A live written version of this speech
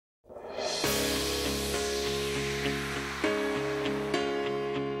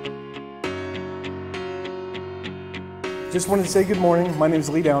Just wanted to say good morning. My name is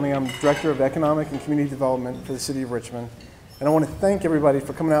Lee Downey. I'm Director of Economic and Community Development for the City of Richmond. And I want to thank everybody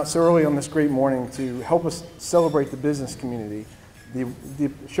for coming out so early on this great morning to help us celebrate the business community,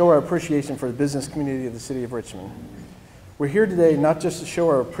 show our appreciation for the business community of the City of Richmond. We're here today not just to show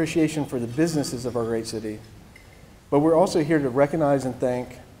our appreciation for the businesses of our great city, but we're also here to recognize and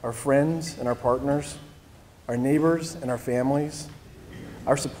thank our friends and our partners, our neighbors and our families,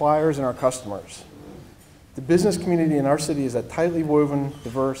 our suppliers and our customers. The business community in our city is a tightly woven,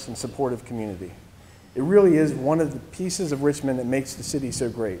 diverse, and supportive community. It really is one of the pieces of Richmond that makes the city so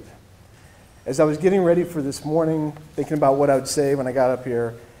great. As I was getting ready for this morning, thinking about what I would say when I got up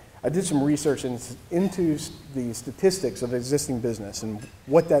here, I did some research into the statistics of existing business and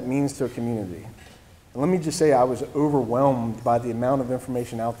what that means to a community. And let me just say I was overwhelmed by the amount of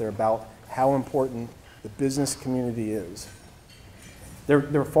information out there about how important the business community is.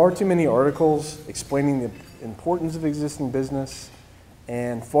 There are far too many articles explaining the importance of existing business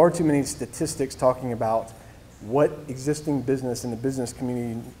and far too many statistics talking about what existing business in the business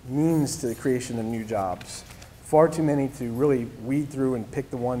community means to the creation of new jobs. Far too many to really weed through and pick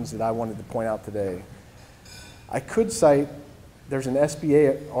the ones that I wanted to point out today. I could cite, there's an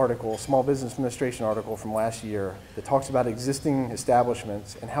SBA article, Small Business Administration article from last year that talks about existing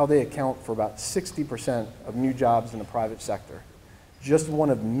establishments and how they account for about 60% of new jobs in the private sector. Just one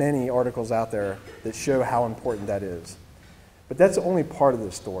of many articles out there that show how important that is. But that's only part of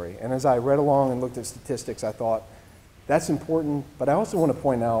the story. And as I read along and looked at statistics, I thought, that's important, but I also want to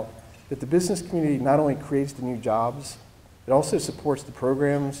point out that the business community not only creates the new jobs, it also supports the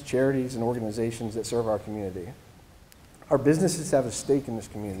programs, charities, and organizations that serve our community. Our businesses have a stake in this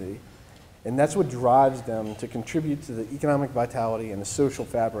community, and that's what drives them to contribute to the economic vitality and the social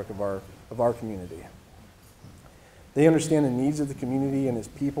fabric of our community. They understand the needs of the community and its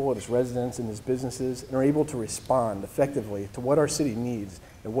people, and its residents, and its businesses, and are able to respond effectively to what our city needs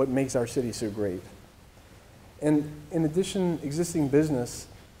and what makes our city so great. And in addition, existing business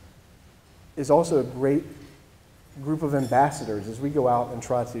is also a great group of ambassadors as we go out and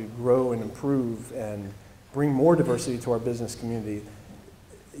try to grow and improve and bring more diversity to our business community.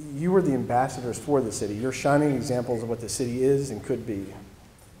 You are the ambassadors for the city. You're shining examples of what the city is and could be.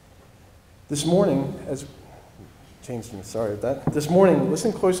 This morning, This morning,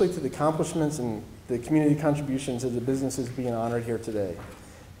 listen closely to the accomplishments and the community contributions of the businesses being honored here today.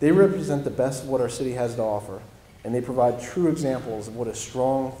 They represent the best of what our city has to offer, and they provide true examples of what a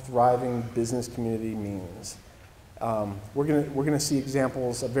strong, thriving business community means. We're gonna see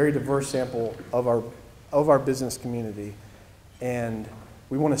examples, a very diverse sample of our business community, and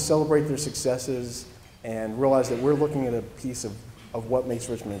we want to celebrate their successes and realize that we're looking at a piece of what makes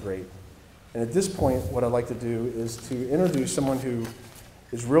Richmond great. And at this point, what I'd like to do is to introduce someone who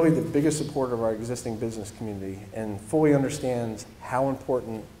is really the biggest supporter of our existing business community and fully understands how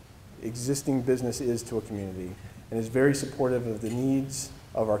important existing business is to a community and is very supportive of the needs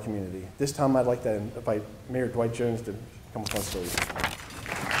of our community. This time, I'd like to invite Mayor Dwight Jones to come up on stage.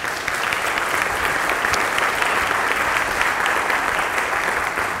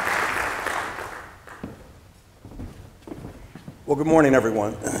 Well, good morning,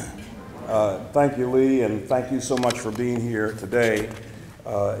 everyone. Thank you, Lee, and thank you so much for being here today.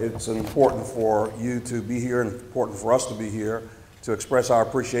 It's important for you to be here and important for us to be here to express our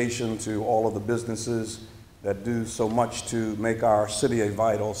appreciation to all of the businesses that do so much to make our city a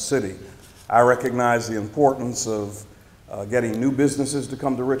vital city. I recognize the importance of getting new businesses to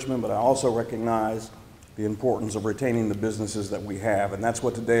come to Richmond, but I also recognize the importance of retaining the businesses that we have, and that's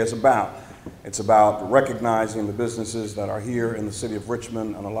what today is about. It's about recognizing the businesses that are here in the city of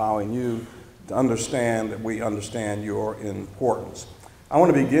Richmond and allowing you to understand that we understand your importance. I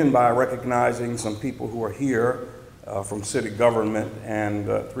want to begin by recognizing some people who are here from city government, and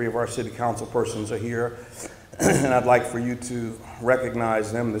 3 of our city council persons are here. And I'd like for you to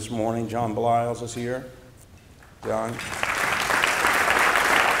recognize them this morning. John Belials is here. John.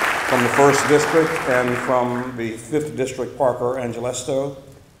 From the 1st District, and from the 5th District, Parker Angelesto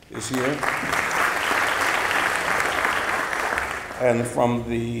is here. And from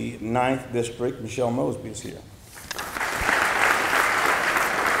the 9th District, Michelle Mosby is here.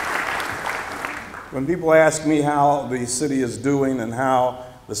 When people ask me how the city is doing and how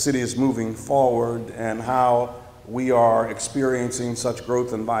the city is moving forward and how we are experiencing such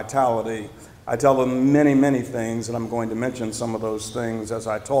growth and vitality, I tell them many, many things, and I'm going to mention some of those things as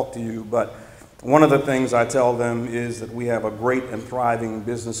I talk to you, but one of the things I tell them is that we have a great and thriving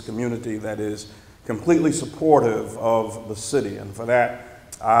business community that is completely supportive of the city, and for that,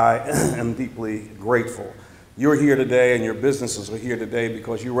 I am deeply grateful. You're here today and your businesses are here today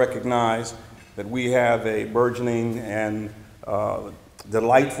because you recognize that we have a burgeoning and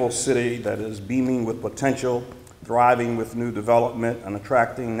delightful city that is beaming with potential, thriving with new development, and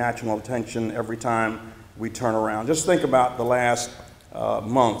attracting national attention every time we turn around. Just think about the last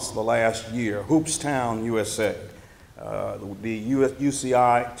months, the last year. Hoopstown, USA. The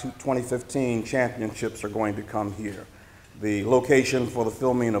UCI 2015 championships are going to come here. The location for the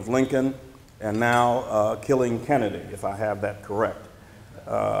filming of Lincoln, and now Killing Kennedy, if I have that correct.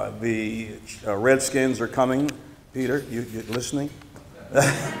 The Redskins are coming. Peter, you listening?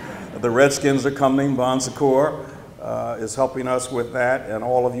 The Redskins are coming. Bon Secours is helping us with that, and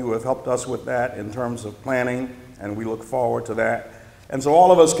all of you have helped us with that in terms of planning, and we look forward to that. And so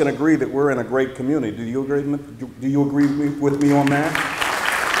all of us can agree that we're in a great community. Do you agree with me on that?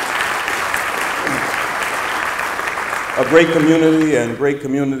 A great community and great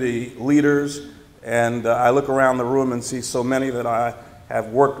community leaders. And I look around the room and see so many that I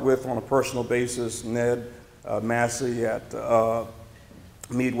have worked with on a personal basis. Ned Massey at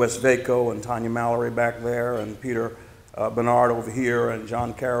Mead Westvaco, and Tanya Mallory back there, and Peter Bernard over here, and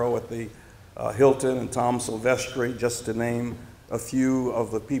John Carroll at the Hilton, and Tom Silvestri, just to name a few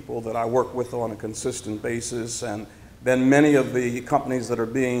of the people that I work with on a consistent basis. And then many of the companies that are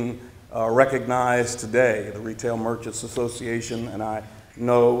being recognized today, the Retail Merchants Association, and I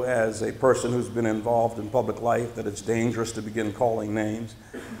know as a person who's been involved in public life that it's dangerous to begin calling names.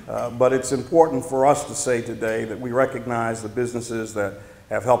 But it's important for us to say today that we recognize the businesses that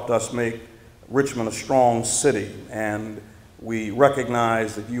have helped us make Richmond a strong city, and we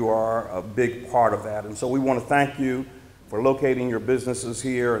recognize that you are a big part of that. And so we want to thank you for locating your businesses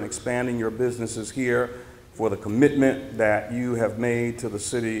here and expanding your businesses here, for the commitment that you have made to the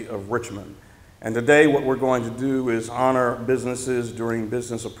city of Richmond. And today what we're going to do is honor businesses during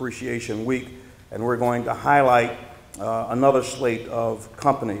Business Appreciation Week, and we're going to highlight another slate of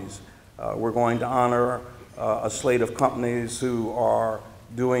companies. We're going to honor a slate of companies who are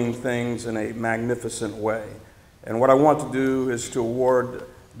doing things in a magnificent way. And what I want to do is to award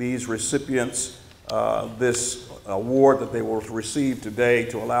these recipients this award that they will receive today,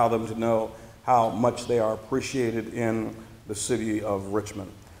 to allow them to know how much they are appreciated in the city of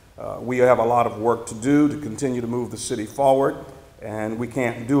Richmond. We have a lot of work to do to continue to move the city forward, and we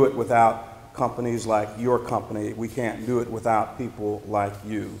can't do it without companies like your company. We can't do it without people like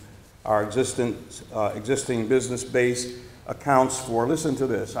you. Our existing business base accounts for, listen to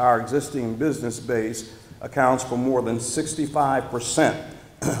this, our existing business base accounts for more than 65%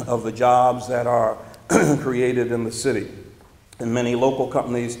 of the jobs that are created in the city. And many local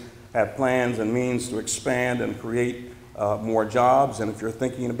companies have plans and means to expand and create more jobs. And if you're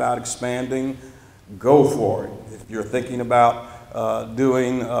thinking about expanding, go for it. If you're thinking about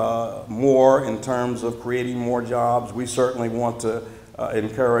doing more in terms of creating more jobs, we certainly want to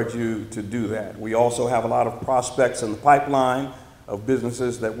encourage you to do that. We also have a lot of prospects in the pipeline of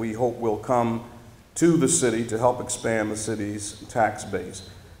businesses that we hope will come to the city to help expand the city's tax base.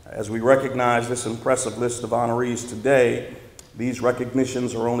 As we recognize this impressive list of honorees today, these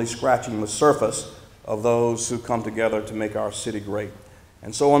recognitions are only scratching the surface of those who come together to make our city great.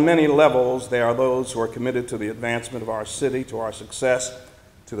 And so on many levels, there are those who are committed to the advancement of our city, to our success,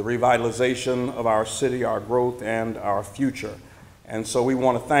 to the revitalization of our city, our growth, and our future. And so we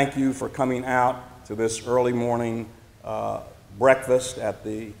want to thank you for coming out to this early morning breakfast at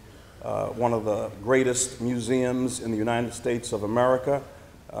the one of the greatest museums in the United States of America,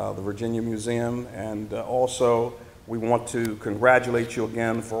 the Virginia Museum. And also we want to congratulate you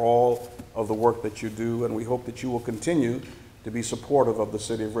again for all of the work that you do, and we hope that you will continue to be supportive of the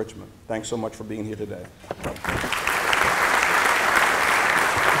city of Richmond. Thanks so much for being here today.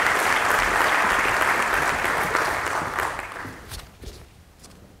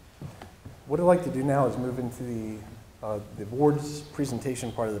 What I'd like to do now is move into the board's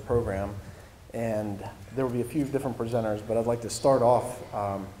presentation part of the program, and there will be a few different presenters, but I'd like to start off,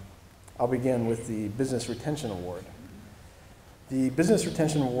 I'll begin with the Business Retention Award. The Business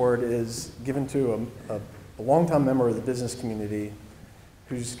Retention Award is given to a longtime member of the business community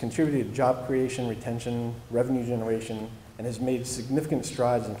who's contributed to job creation, retention, revenue generation, and has made significant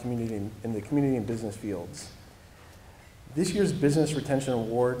strides in the community and business fields. This year's Business Retention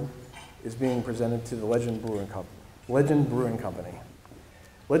Award is being presented to the Legend Brewing Company. Legend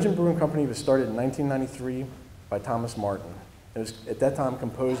Brewing Company was started in 1993 by Thomas Martin. It was at that time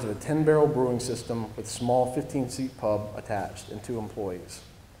composed of a 10-barrel brewing system with a small 15-seat pub attached and 2 employees.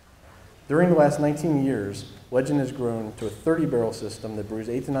 During the last 19 years, Legend has grown to a 30-barrel system that brews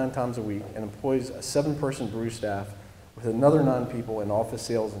 8 to 9 times a week and employs a 7-person brew staff with another 9 people in office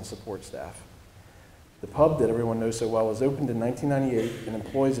sales and support staff. The pub that everyone knows so well was opened in 1998 and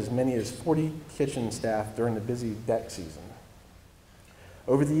employs as many as 40 kitchen staff during the busy deck season.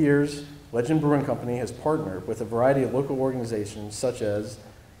 Over the years, Legend Brewing Company has partnered with a variety of local organizations such as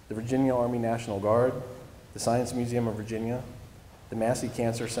the Virginia Army National Guard, the Science Museum of Virginia, the Massey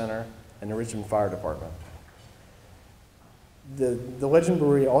Cancer Center, and the Richmond Fire Department. The Legend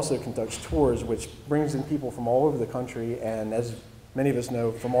Brewery also conducts tours which brings in people from all over the country, and as many of us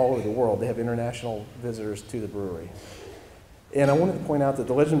know, from all over the world. They have international visitors to the brewery. And I wanted to point out that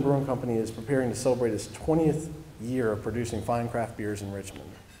the Legend Brewing Company is preparing to celebrate its 20th year of producing fine craft beers in Richmond.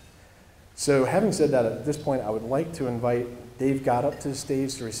 So having said that, at this point, I would like to invite Dave Gott up to the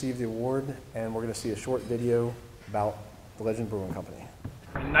stage to receive the award, and we're going to see a short video about the Legend Brewing Company.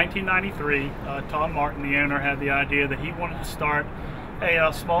 In 1993, Tom Martin, the owner, had the idea that he wanted to start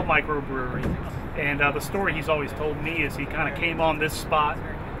a small microbrewery. And the story he's always told me is he kind of came on this spot,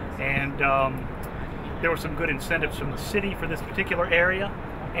 and there were some good incentives from the city for this particular area.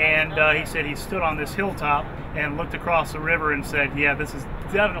 And he said he stood on this hilltop and looked across the river and said, yeah, this is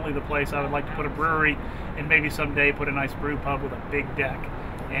definitely the place I would like to put a brewery, and maybe someday put a nice brew pub with a big deck.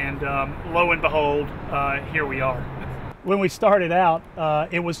 And lo and behold, here we are. When we started out,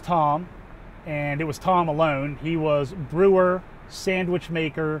 it was Tom, and it was Tom alone. He was brewer, sandwich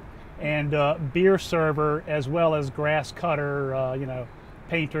maker, and beer server, as well as grass cutter,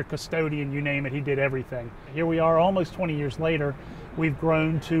 painter, custodian, you name it, he did everything. Here we are almost 20 years later. We've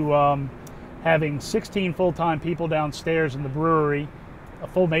grown to having 16 full-time people downstairs in the brewery, a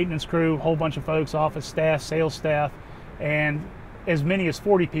full maintenance crew, a whole bunch of folks, office staff, sales staff, and as many as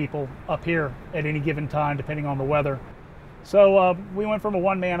 40 people up here at any given time, depending on the weather. So we went from a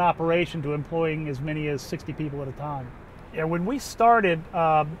one-man operation to employing as many as 60 people at a time. Yeah, when we started,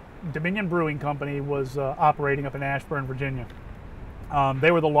 Dominion Brewing Company was operating up in Ashburn, Virginia. They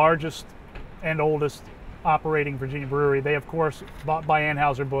were the largest and oldest operating Virginia brewery. They, of course, bought by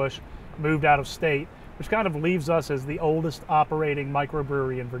Anheuser-Busch, moved out of state, which kind of leaves us as the oldest operating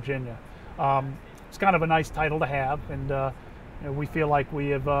microbrewery in Virginia. It's kind of a nice title to have, and we feel like we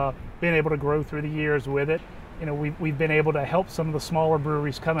have been able to grow through the years with it. We've been able to help some of the smaller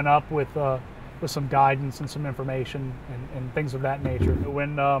breweries coming up with some guidance and some information and things of that nature.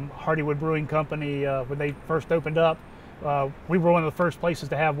 When Hardywood Brewing Company, when they first opened up, we were one of the first places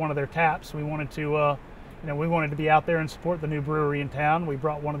to have one of their taps. We wanted to be out there and support the new brewery in town. We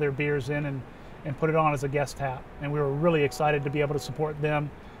brought one of their beers in and put it on as a guest tap, and we were really excited to be able to support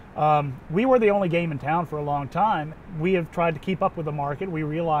them. We were the only game in town for a long time. We have tried to keep up with the market. We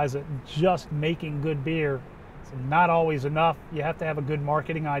realize that just making good beer is not always enough. You have to have a good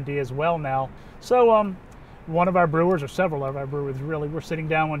marketing idea as well now. So one of our brewers, or several of our brewers really, were sitting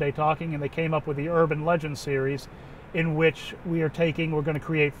down one day talking, and they came up with the Urban Legend series, in which we're going to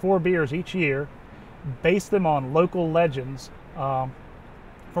create 4 beers each year, base them on local legends from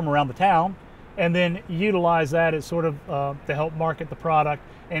around the town, and then utilize that as sort of to help market the product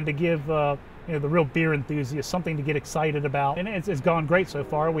and to give the real beer enthusiasts something to get excited about. And it's gone great so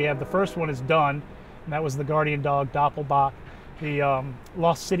far. We have the first one is done, and that was the Guardian Dog Doppelbock. The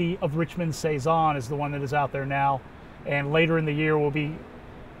Lost City of Richmond Saison is the one that is out there now, and later in the year we'll be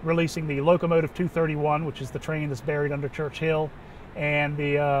releasing the Locomotive 231, which is the train that's buried under Church Hill, and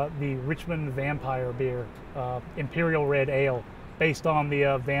the Richmond Vampire beer, Imperial Red Ale, based on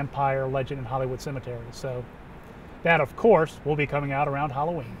the vampire legend in Hollywood Cemetery. So that, of course, will be coming out around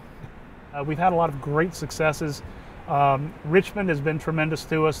Halloween. We've had a lot of great successes. Richmond has been tremendous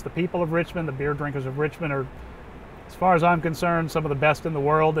to us. The people of Richmond, the beer drinkers of Richmond, are, as far as I'm concerned, some of the best in the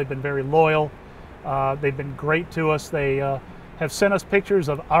world. They've been very loyal. They've been great to us. They have sent us pictures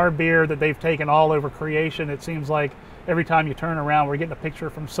of our beer that they've taken all over creation. It seems like every time you turn around, we're getting a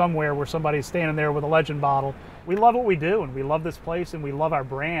picture from somewhere where somebody's standing there with a Legend bottle. We love what we do, and we love this place, and we love our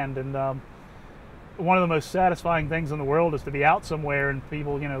brand. And one of the most satisfying things in the world is to be out somewhere and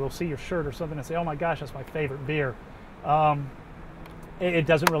people, they'll see your shirt or something and say, oh my gosh, that's my favorite beer. It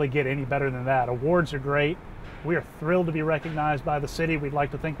doesn't really get any better than that. Awards are great. We are thrilled to be recognized by the city. We'd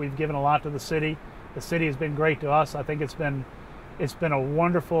like to think we've given a lot to the city. The city has been great to us. I think it's been a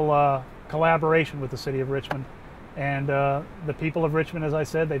wonderful collaboration with the city of Richmond. And the people of Richmond, as I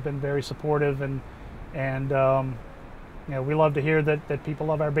said, they've been very supportive, and we love to hear that people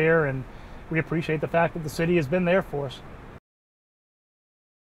love our beer, and we appreciate the fact that the city has been there for us.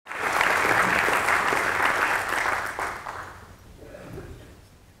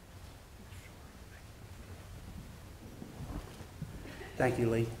 Thank you,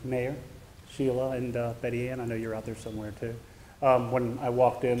 Lee. Mayor, Sheila, and Betty Ann, I know you're out there somewhere too. When I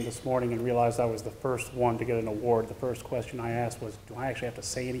walked in this morning and realized I was the first one to get an award, the first question I asked was, do I actually have to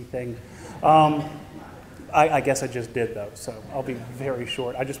say anything? I guess I just did, though, so I'll be very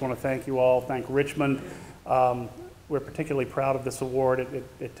short. I just want to thank you all, thank Richmond. We're particularly proud of this award.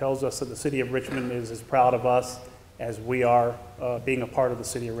 It tells us that the city of Richmond is as proud of us as we are being a part of the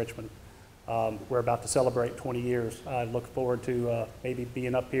city of Richmond. We're about to celebrate 20 years. I look forward to maybe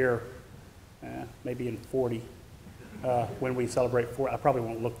being up here, maybe in 40, when we celebrate 40. I probably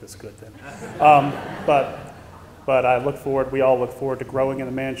won't look this good then. But I look forward, we all look forward to growing in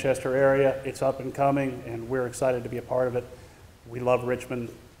the Manchester area. It's up and coming, and we're excited to be a part of it. We love Richmond.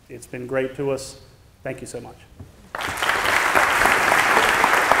 It's been great to us. Thank you so much.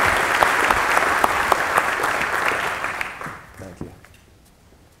 Thank you.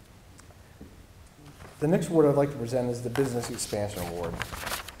 The next award I'd like to present is the Business Expansion Award.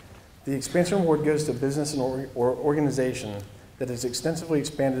 The Expansion Award goes to a business or organization that has extensively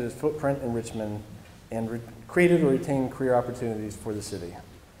expanded its footprint in Richmond and created or retained career opportunities for the city.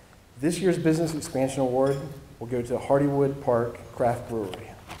 This year's Business Expansion Award will go to Hardywood Park Craft Brewery.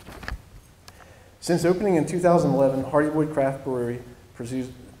 Since opening in 2011, Hardywood Craft Brewery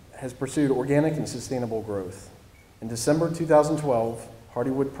has pursued organic and sustainable growth. In December 2012,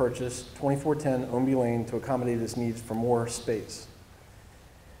 Hardywood purchased 2410 Omby Lane to accommodate its needs for more space.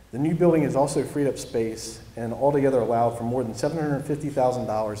 The new building has also freed up space and altogether allowed for more than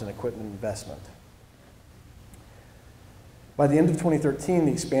 $750,000 in equipment investment. By the end of 2013,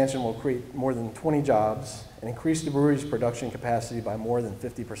 the expansion will create more than 20 jobs and increase the brewery's production capacity by more than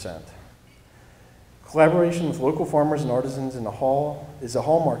 50%. Collaboration with local farmers and artisans in the hall is a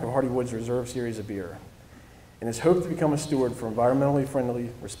hallmark of Hardywood's Reserve series of beer. In its hope to become a steward for environmentally friendly,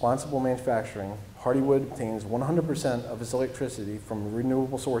 responsible manufacturing, Hardywood obtains 100% of its electricity from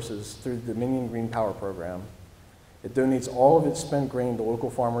renewable sources through the Dominion Green Power Program. It donates all of its spent grain to local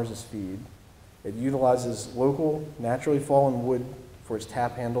farmers as feed. It utilizes local, naturally fallen wood for its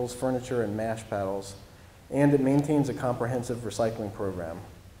tap handles, furniture, and mash paddles, and it maintains a comprehensive recycling program.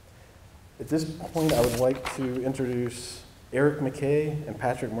 At this point, I would like to introduce Eric McKay and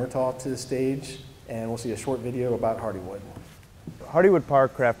Patrick Murtaugh to the stage, and we'll see a short video about Hardywood. Hardywood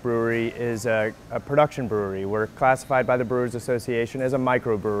Park Craft Brewery is a production brewery. We're classified by the Brewers Association as a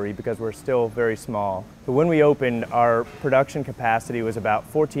microbrewery because we're still very small. But when we opened, our production capacity was about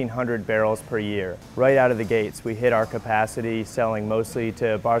 1,400 barrels per year. Right out of the gates, we hit our capacity selling mostly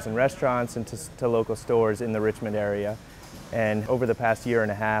to bars and restaurants and to local stores in the Richmond area. And over the past year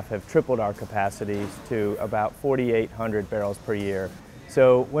and a half have tripled our capacities to about 4,800 barrels per year.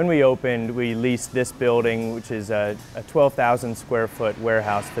 So when we opened, we leased this building, which is a 12,000 square foot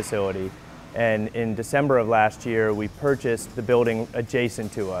warehouse facility. And in December of last year, we purchased the building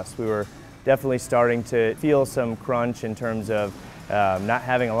adjacent to us. We were definitely starting to feel some crunch in terms of not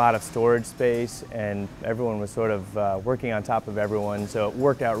having a lot of storage space, and everyone was sort of working on top of everyone. So it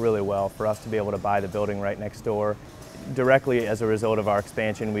worked out really well for us to be able to buy the building right next door. Directly as a result of our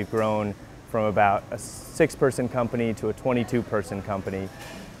expansion, we've grown from about a 6-person company to a 22-person company.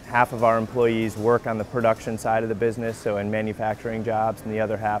 Half of our employees work on the production side of the business, so in manufacturing jobs, and the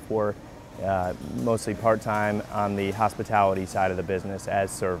other half work mostly part-time on the hospitality side of the business as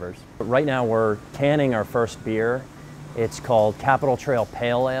servers. Right now we're canning our first beer. It's called Capitol Trail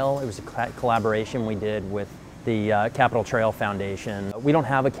Pale Ale. It was a collaboration we did with the Capitol Trail Foundation. We don't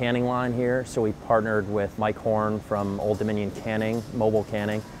have a canning line here, so we partnered with Mike Horn from Old Dominion Canning, mobile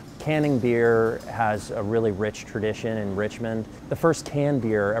canning. Canning beer has a really rich tradition in Richmond. The first canned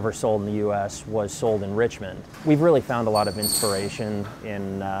beer ever sold in the U.S. was sold in Richmond. We've really found a lot of inspiration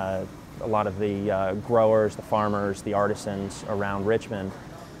in a lot of the growers, the farmers, the artisans around Richmond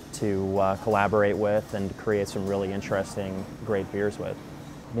to collaborate with and to create some really interesting, great beers with.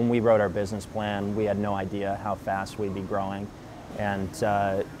 When we wrote our business plan, we had no idea how fast we'd be growing. And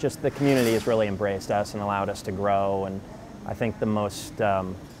just the community has really embraced us and allowed us to grow. And I think the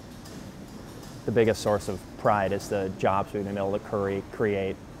biggest source of pride is the jobs we've been able to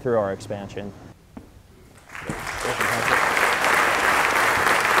create through our expansion.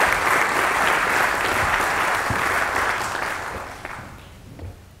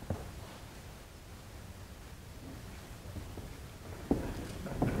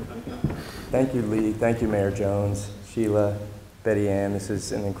 Thank you, Lee. Thank you, Mayor Jones, Sheila, Betty Ann. This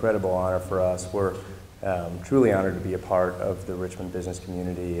is an incredible honor for us. We're truly honored to be a part of the Richmond business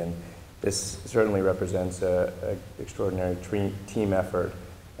community, and this certainly represents an extraordinary team effort,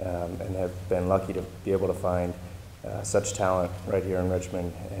 and have been lucky to be able to find such talent right here in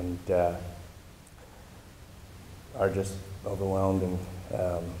Richmond, and are just overwhelmed and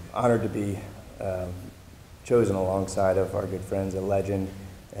honored to be chosen alongside of our good friends at Legend,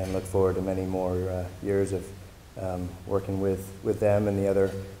 and look forward to many more years of working with them and the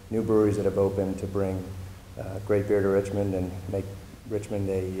other new breweries that have opened to bring great beer to Richmond and make Richmond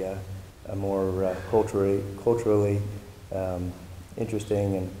a more culturally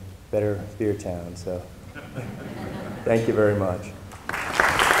interesting and better beer town. So thank you very much.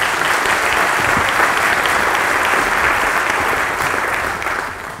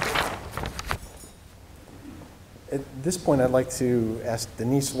 At this point, I'd like to ask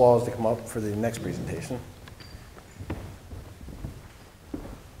Denise Laws to come up for the next presentation.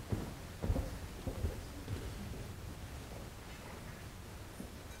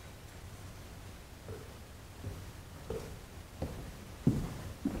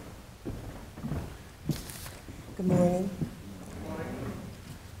 Good morning.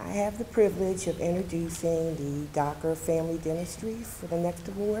 I have the privilege of introducing the Docker Family Dentistry for the next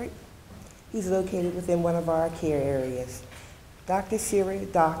award. He's located within one of our care areas. Dr. Cyril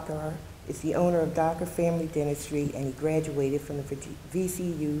Docker is the owner of Docker Family Dentistry, and he graduated from the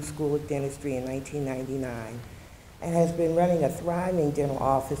VCU School of Dentistry in 1999 and has been running a thriving dental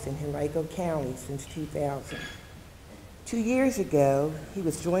office in Henrico County since 2000. 2 years ago, he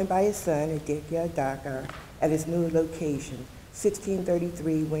was joined by his son, Aditya Docker, at his new location,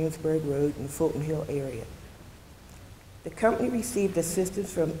 1633 Williamsburg Road in the Fulton Hill area. The company received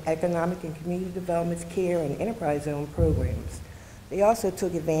assistance from Economic and Community Development's CARE and Enterprise Zone programs. They also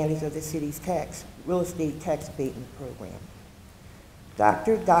took advantage of the city's real estate tax abatement program.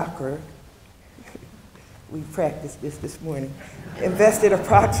 Dr. Docker, we practiced this morning, invested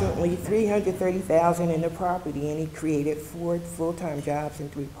approximately $330,000 in the property, and he created 4 full-time jobs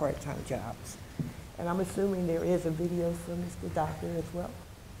and 3 part-time jobs. And I'm assuming there is a video from Mr. Docker as well.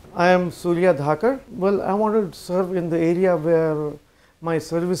 I am Surya Dhakar. Well, I wanted to serve in the area where my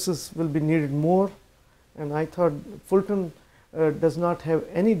services will be needed more, and I thought Fulton does not have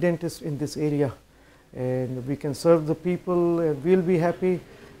any dentist in this area, and we can serve the people and we'll be happy,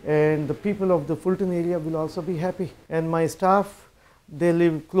 and the people of the Fulton area will also be happy. And my staff, they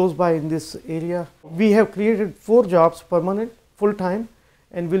live close by in this area. We have created 4 jobs permanent, full-time,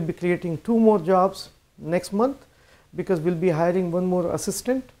 and we'll be creating 2 more jobs next month because we'll be hiring 1 more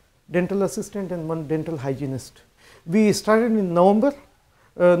assistant, dental assistant, and 1 dental hygienist. We started in November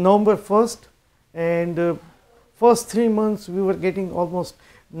 1st, and first 3 months we were getting almost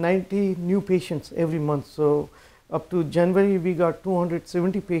 90 new patients every month. So up to January we got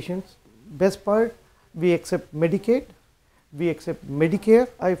 270 patients. Best part, we accept Medicaid, we accept Medicare.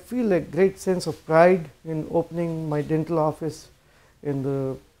 I feel a great sense of pride in opening my dental office in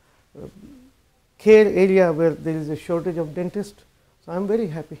the care area where there is a shortage of dentists. So I'm very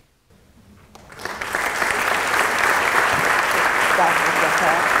happy.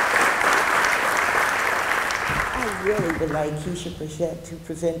 I really would like Keisha Burchett to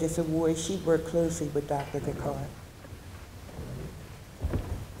present this award. She worked closely with Dr. Dakar.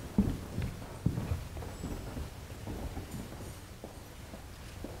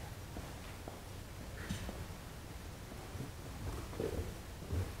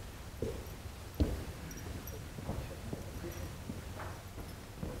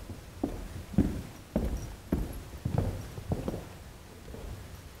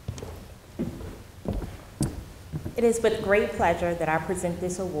 It is with great pleasure that I present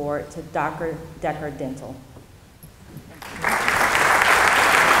this award to Dr. Decker Dental.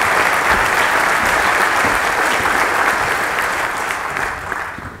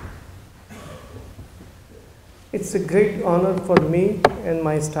 It's a great honor for me and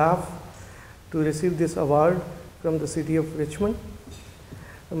my staff to receive this award from the city of Richmond.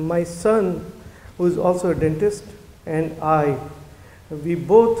 My son, who is also a dentist, and we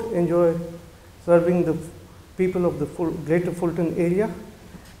both enjoy serving the people of the greater Fulton area,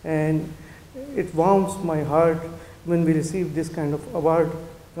 and it warms my heart when we receive this kind of award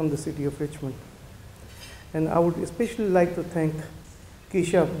from the city of Richmond. And I would especially like to thank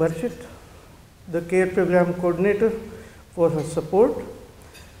Keisha Burchett, the care program coordinator, for her support,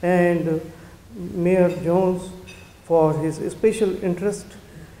 and Mayor Jones for his special interest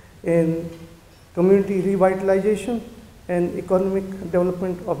in community revitalization and economic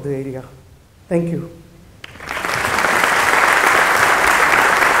development of the area. Thank you.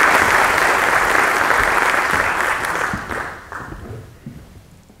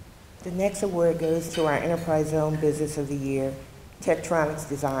 The next award goes to our Enterprise Zone Business of the Year, Tektronix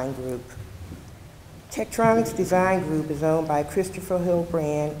Design Group. Tektronix Design Group is owned by Christopher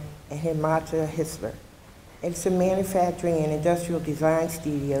Hilbrand and Himata Hisler. It's a manufacturing and industrial design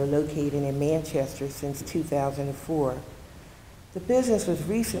studio located in Manchester since 2004. The business was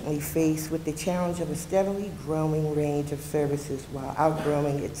recently faced with the challenge of a steadily growing range of services while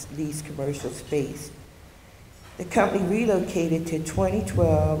outgrowing its leased commercial space. The company relocated to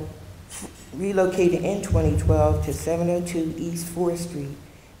 2012 relocated in 2012 to 702 East 4th Street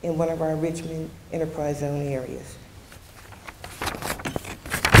in one of our Richmond Enterprise Zone areas.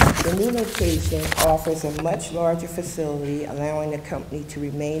 The new location offers a much larger facility, allowing the company to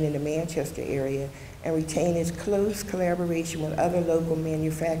remain in the Manchester area and retain its close collaboration with other local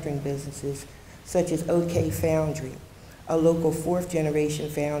manufacturing businesses, such as OK Foundry, a local fourth-generation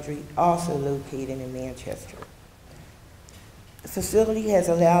foundry also located in Manchester. The facility has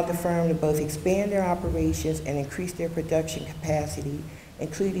allowed the firm to both expand their operations and increase their production capacity,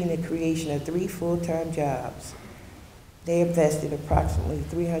 including the creation of 3 full-time jobs. They invested approximately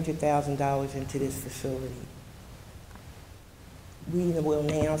 $300,000 into this facility. We will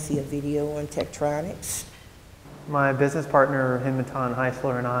now see a video on Tektronix. My business partner, Himatan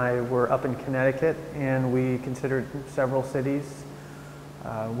Heisler, and I were up in Connecticut, and we considered several cities.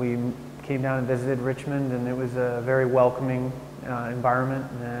 We came down and visited Richmond, and it was a very welcoming environment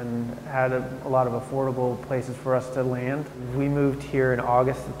and had a lot of affordable places for us to land. We moved here in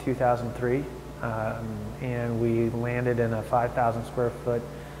August of 2003, and we landed in a 5,000 square foot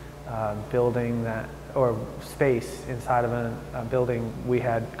building or space inside of a building. We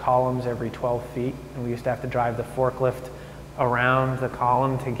had columns every 12 feet, and we used to have to drive the forklift around the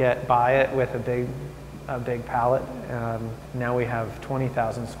column to get by it with a big pallet. Now we have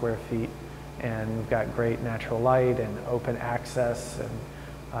 20,000 square feet, and we've got great natural light and open access,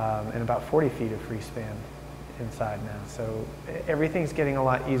 and about 40 feet of free span inside now. So everything's getting a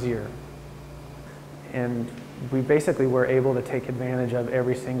lot easier. And we basically were able to take advantage of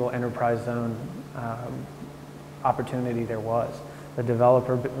every single enterprise zone opportunity there was. The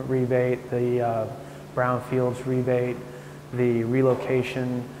developer rebate, the brownfields rebate, the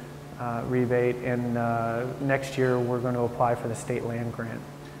relocation rebate, and next year we're going to apply for the state land grant.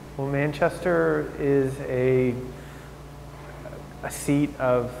 Well, Manchester is a seat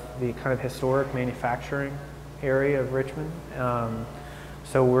of the kind of historic manufacturing area of Richmond.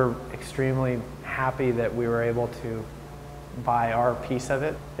 So we're extremely happy that we were able to buy our piece of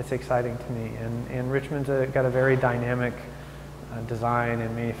it. It's exciting to me, and Richmond's got a very dynamic design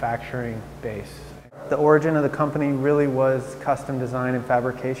and manufacturing base. The origin of the company really was custom design and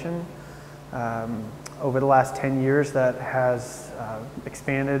fabrication. Over the last 10 years, that has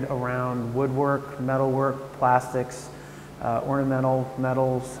expanded around woodwork, metalwork, plastics, ornamental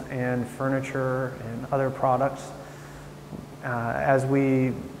metals, and furniture and other products. As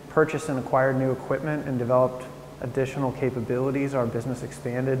we purchased and acquired new equipment and developed additional capabilities, our business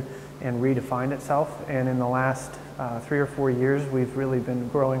expanded and redefined itself. And in the last 3 or 4 years, we've really been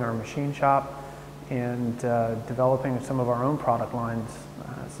growing our machine shop and developing some of our own product lines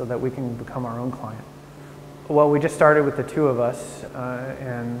so that we can become our own client. Well, we just started with the 2 of us,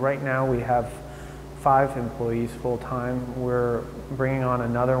 and right now we have 5 employees full-time. We're bringing on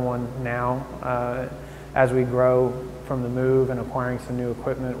another one now. As we grow from the move and acquiring some new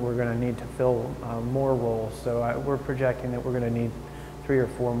equipment, we're going to need to fill more roles. So we're projecting that we're going to need 3 or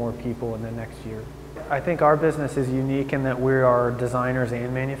 4 more people in the next year. I think our business is unique in that we are designers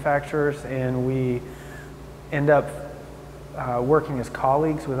and manufacturers, and we end up working as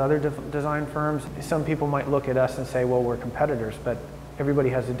colleagues with other design firms. Some people might look at us and say, well, we're competitors, but everybody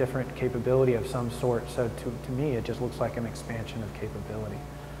has a different capability of some sort. So to me, it just looks like an expansion of capability.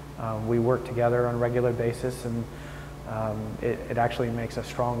 We work together on a regular basis, and it actually makes a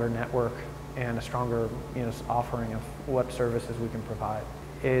stronger network and a stronger offering of what services we can provide.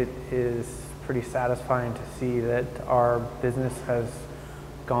 It is pretty satisfying to see that our business has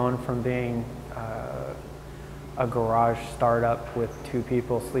gone from being a garage startup with 2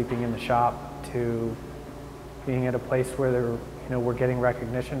 people sleeping in the shop to being at a place where we're getting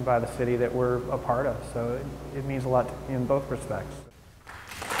recognition by the city that we're a part of. So it means a lot in both respects.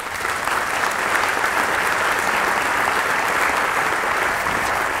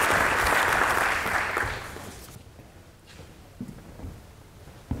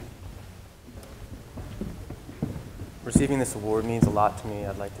 Receiving this award means a lot to me.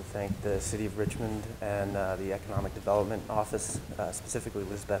 I'd like to thank the City of Richmond and the Economic Development Office, specifically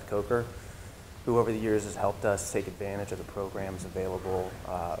Elizabeth Coker, who over the years has helped us take advantage of the programs available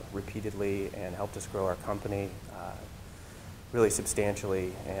repeatedly and helped us grow our company really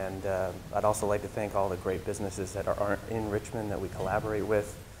substantially. And I'd also like to thank all the great businesses that are in Richmond that we collaborate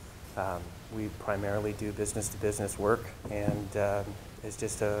with. We primarily do business-to-business work, and it's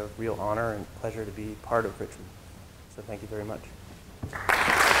just a real honor and pleasure to be part of Richmond. So thank you very much.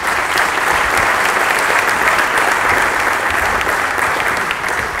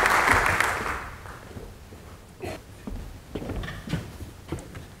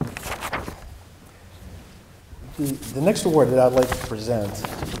 The next award that I'd like to present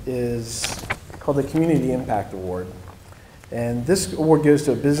is called the Community Impact Award. And this award goes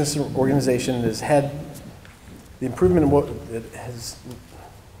to a business organization that has had the improvement in that has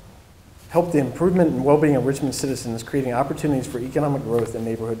helped the improvement and well-being of Richmond citizens, creating opportunities for economic growth and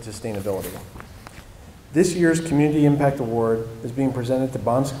neighborhood sustainability. This year's Community Impact Award is being presented to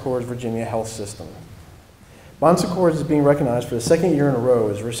Bon Secours Virginia Health System. Bon Secours is being recognized for the second year in a row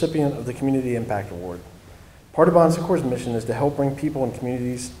as a recipient of the Community Impact Award. Part of Bon Secours' mission is to help bring people and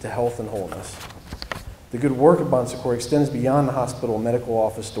communities to health and wholeness. The good work of Bon Secours extends beyond the hospital and medical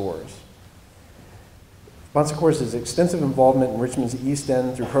office doors. Bon Secours has extensive involvement in Richmond's East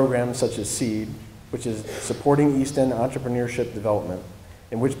End through programs such as SEED, which is Supporting East End Entrepreneurship Development,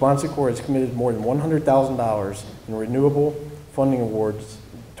 in which Bon Secours has committed more than $100,000 in renewable funding awards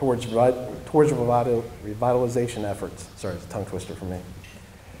towards revitalization efforts. Sorry, it's a tongue twister for me.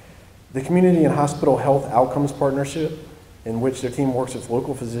 The Community and Hospital Health Outcomes Partnership, in which their team works with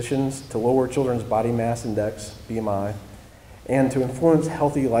local physicians to lower children's body mass index, BMI, and to influence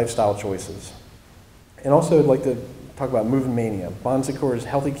healthy lifestyle choices. And also I'd like to talk about Move Mania, Bon Secours'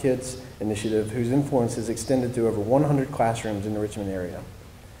 Healthy Kids initiative, whose influence has extended to over 100 classrooms in the Richmond area.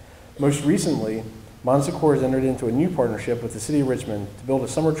 Most recently, Bon Secours entered into a new partnership with the City of Richmond to build a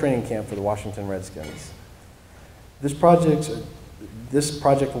summer training camp for the Washington Redskins. This project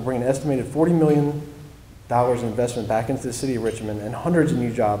will bring an estimated $40 million in investment back into the City of Richmond and hundreds of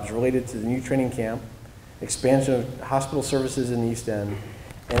new jobs related to the new training camp, expansion of hospital services in the East End,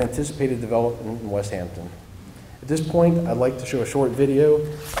 and anticipated development in West Hampton. At this point, I'd like to show a short video,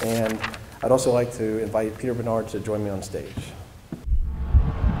 and I'd also like to invite Peter Bernard to join me on stage.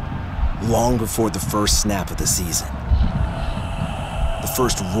 Long before the first snap of the season, the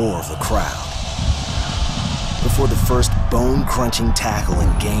first roar of the crowd, before the first bone-crunching tackle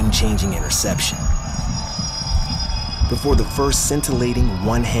and game-changing interception, before the first scintillating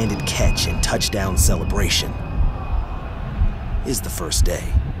one-handed catch and touchdown celebration, is the first day,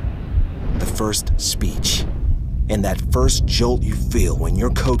 the first speech, and that first jolt you feel when your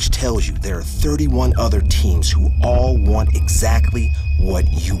coach tells you there are 31 other teams who all want exactly what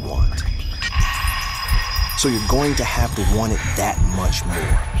you want. So you're going to have to want it that much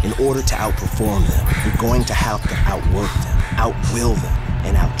more. In order to outperform them, you're going to have to outwork them, outwill them,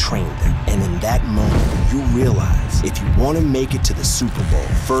 and outtrain them. And in that moment, you realize if you want to make it to the Super Bowl,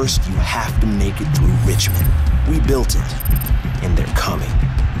 first you have to make it through Richmond. We built it, and they're coming.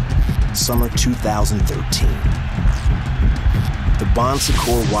 Summer 2013. The Bon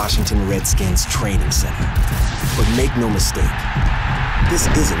Secours Washington Redskins Training Center. But make no mistake, this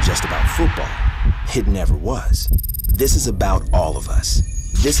isn't just about football. It never was. This is about all of us.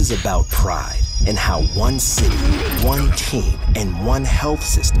 This is about pride and how one city, one team, and one health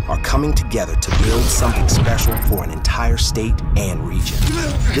system are coming together to build something special for an entire state and region.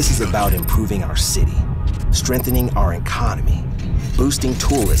 This is about improving our city, strengthening our economy, boosting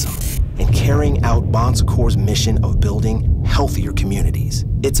tourism, and carrying out Bon Secours' mission of building healthier communities.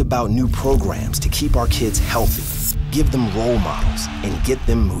 It's about new programs to keep our kids healthy, give them role models, and get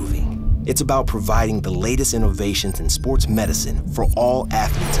them moving. It's about providing the latest innovations in sports medicine for all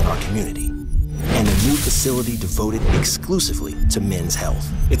athletes in our community, and a new facility devoted exclusively to men's health.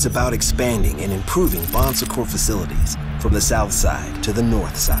 It's about expanding and improving Bon Secours facilities from the south side to the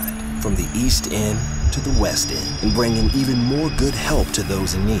north side, from the East End to the West End, and bringing even more good help to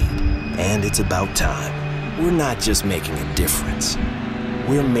those in need. And it's about time. We're not just making a difference,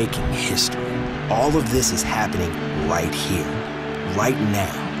 we're making history. All of this is happening right here, right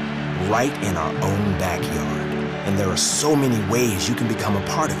now, right in our own backyard. And there are so many ways you can become a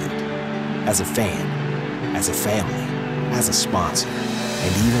part of it. As a fan, as a family, as a sponsor,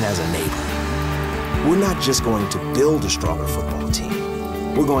 and even as a neighbor. We're not just going to build a stronger football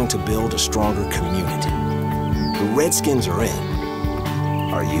team. We're going to build a stronger community. The Redskins are in.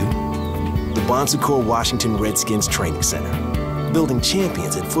 Are you? The Bon Secours Washington Redskins Training Center. Building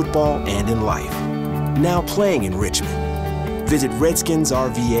champions in football and in life. Now playing in Richmond. Visit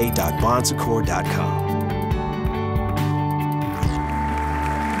redskinsrva.bonsecours.com.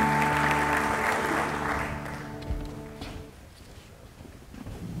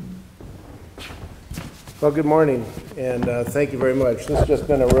 Well, good morning, and thank you very much. This has just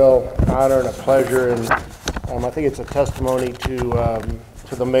been a real honor and a pleasure, and I think it's a testimony to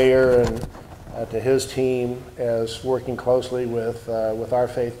the mayor and to his team as working closely with our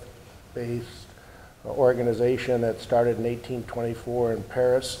faith-based organization that started in 1824 in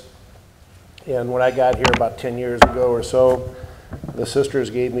Paris. And when I got here about 10 years ago or so, the sisters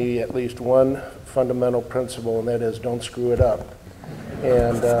gave me at least one fundamental principle, and that is don't screw it up.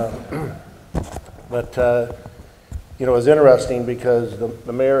 And But you know, it was interesting because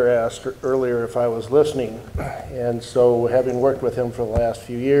the mayor asked earlier if I was listening, and so having worked with him for the last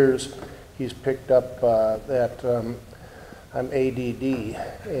few years, he's picked up that I'm ADD,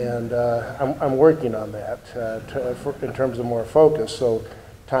 and I'm working on that in terms of more focus. So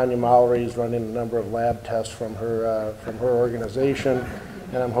Tanya Mallory is running a number of lab tests from her organization,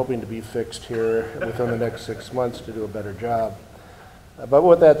 and I'm hoping to be fixed here within the next 6 months to do a better job. But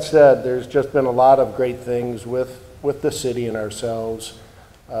with that said, there's just been a lot of great things with the city and ourselves.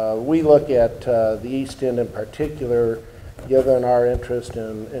 We look at the East End in particular, given our interest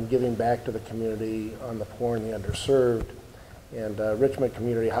in giving back to the community on the poor and the underserved. And Richmond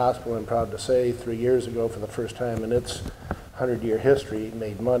Community Hospital, I'm proud to say, 3 years ago, for the first time in its 100-year history,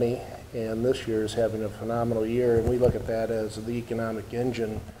 made money, and this year is having a phenomenal year. And we look at that as the economic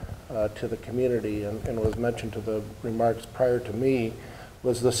engine to the community. And was mentioned to the remarks prior to me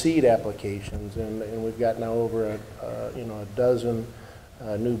was the seed applications, and we've got now over a dozen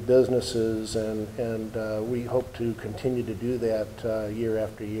new businesses, and we hope to continue to do that year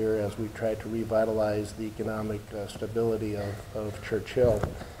after year as we try to revitalize the economic stability of Churchill.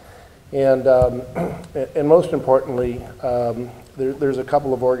 And most importantly, there's a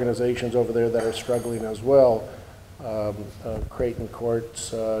couple of organizations over there that are struggling as well. Creighton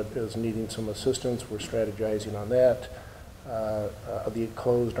Courts is needing some assistance. We're strategizing on that. The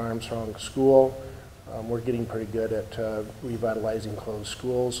closed Armstrong School, we're getting pretty good at revitalizing closed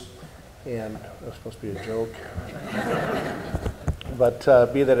schools, and that's supposed to be a joke. But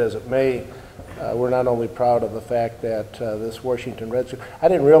be that as it may, we're not only proud of the fact that this Washington Redskins, I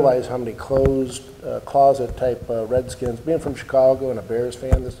didn't realize how many closed closet type Redskins, being from Chicago and a Bears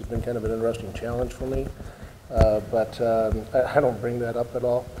fan, this has been kind of an interesting challenge for me, but I don't bring that up at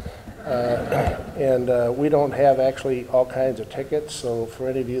all. And we don't have actually all kinds of tickets, so for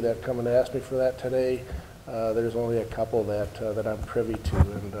any of you that come and ask me for that today, there's only a couple that I'm privy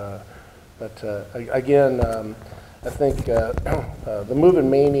to. Again, I think the Movin'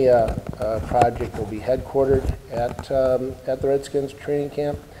 Mania project will be headquartered at the Redskins training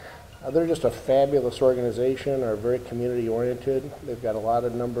camp. They're just a fabulous organization, are very community oriented. They've got a lot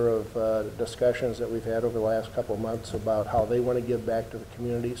of number of discussions that we've had over the last couple of months about how they want to give back to the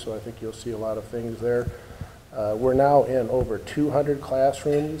community, so I think you'll see a lot of things there. We're now in over 200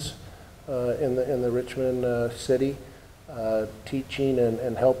 classrooms in the Richmond city, teaching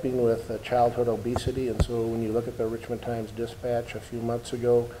and helping with childhood obesity, and so when you look at the Richmond Times-Dispatch a few months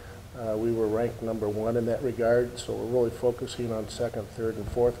ago, we were ranked #1 in that regard, so we're really focusing on 2nd, 3rd, and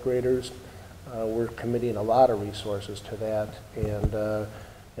 4th graders. We're committing a lot of resources to that, and a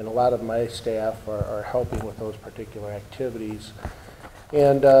lot of my staff are helping with those particular activities.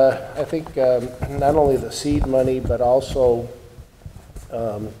 And I think not only the seed money, but also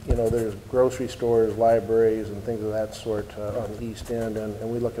there's grocery stores, libraries, and things of that sort on the East End,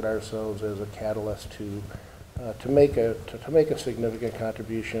 and we look at ourselves as a catalyst to make a significant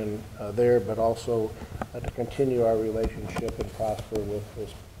contribution there, but also to continue our relationship and prosper with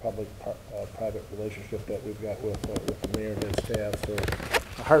this public-private relationship that we've got with the mayor and his staff. So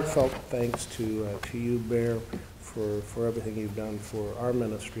a heartfelt thanks to you, Mayor, for everything you've done for our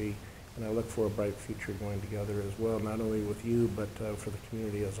ministry, and I look for a bright future going together as well, not only with you, but for the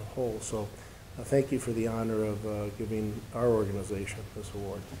community as a whole. So thank you for the honor of giving our organization this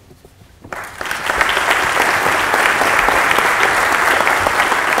award.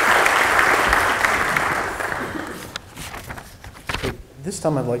 This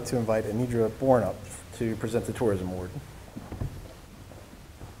time I'd like to invite Anidra Bourne up to present the Tourism Award.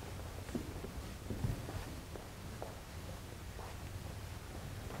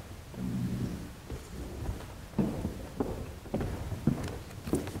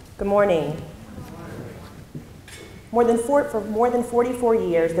 Good morning. For more than 44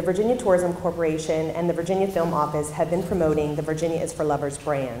 years, the Virginia Tourism Corporation and the Virginia Film Office have been promoting the Virginia is for Lovers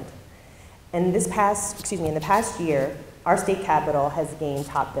brand. And in the past year, our state capitol has gained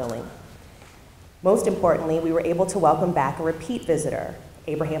top billing. Most importantly, we were able to welcome back a repeat visitor,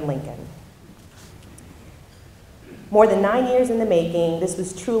 Abraham Lincoln. More than 9 years in the making, this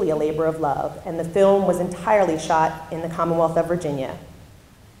was truly a labor of love, and the film was entirely shot in the Commonwealth of Virginia.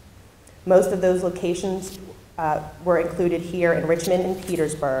 Most of those locations were included here in Richmond and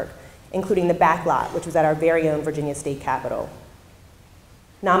Petersburg, including the back lot, which was at our very own Virginia State Capitol.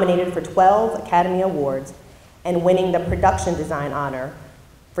 Nominated for 12 Academy Awards and winning the production design honor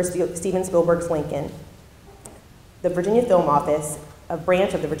for Steven Spielberg's Lincoln, the Virginia Film Office, a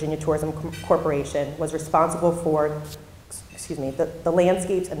branch of the Virginia Tourism Corporation, was responsible for the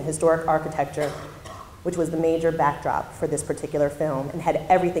landscapes and the historic architecture, which was the major backdrop for this particular film and had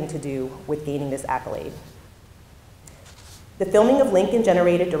everything to do with gaining this accolade. The filming of Lincoln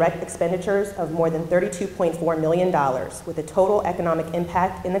generated direct expenditures of more than $32.4 million, with a total economic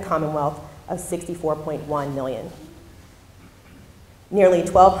impact in the Commonwealth of $64.1 million. Nearly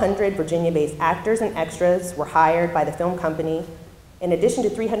 1,200 Virginia-based actors and extras were hired by the film company, in addition to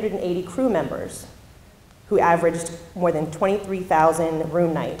 380 crew members who averaged more than 23,000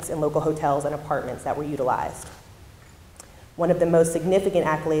 room nights in local hotels and apartments that were utilized. One of the most significant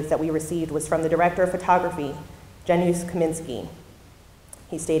accolades that we received was from the director of photography, Janusz Kaminski.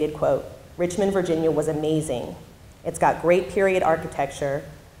 He stated, quote, "Richmond, Virginia was amazing. It's got great period architecture,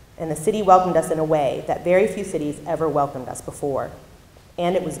 and the city welcomed us in a way that very few cities ever welcomed us before.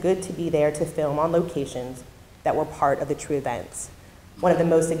 And it was good to be there to film on locations that were part of the true events. One of the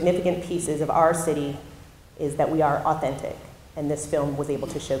most significant pieces of our city is that we are authentic, and this film was able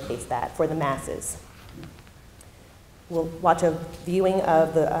to showcase that for the masses." We'll watch a viewing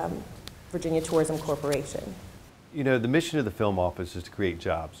of the Virginia Tourism Corporation. You know, the mission of the film office is to create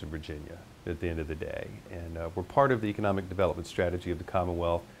jobs in Virginia at the end of the day. And we're part of the economic development strategy of the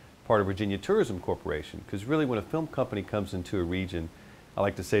Commonwealth, part of Virginia Tourism Corporation, because really when a film company comes into a region, I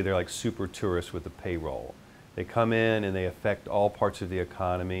like to say they're like super tourists with a payroll. They come in and they affect all parts of the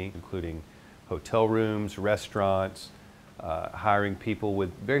economy, including hotel rooms, restaurants, hiring people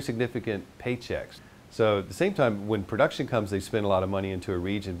with very significant paychecks. So at the same time, when production comes, they spend a lot of money into a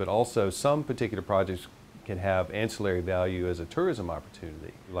region, but also some particular projects can have ancillary value as a tourism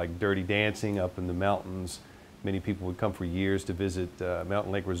opportunity, like Dirty Dancing up in the mountains. Many people would come for years to visit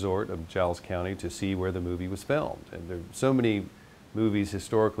Mountain Lake Resort of Giles County to see where the movie was filmed. And there are so many movies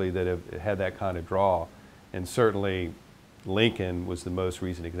historically that have had that kind of draw, and certainly Lincoln was the most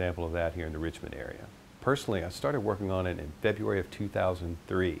recent example of that here in the Richmond area. Personally, I started working on it in February of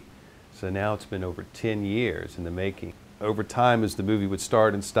 2003, so now it's been over 10 years in the making. Over time, as the movie would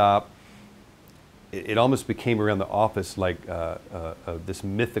start and stop, it almost became around the office like this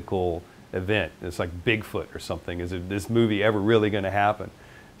mythical event. It's like Bigfoot or something. Is this movie ever really going to happen?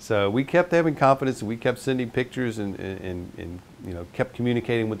 So we kept having confidence, and we kept sending pictures and you know, kept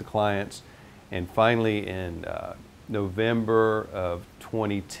communicating with the clients. And finally, in November of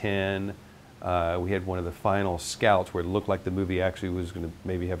 2010, we had one of the final scouts where it looked like the movie actually was going to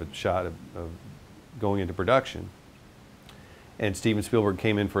maybe have a shot of going into production. And Steven Spielberg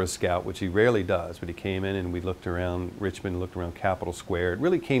came in for a scout, which he rarely does, but he came in and we looked around Richmond, looked around Capitol Square. It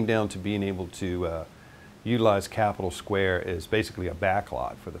really came down to being able to utilize Capitol Square as basically a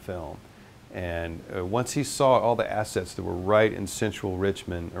backlot for the film. And once he saw all the assets that were right in central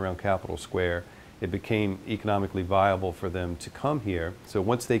Richmond around Capitol Square, it became economically viable for them to come here. So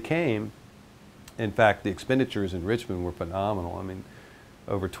once they came, in fact, the expenditures in Richmond were phenomenal. I mean,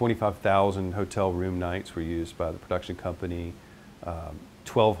 over 25,000 hotel room nights were used by the production company.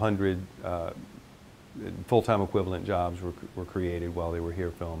 1,200 full-time equivalent jobs were created while they were here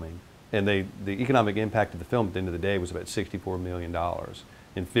filming. And the economic impact of the film at the end of the day was about $64 million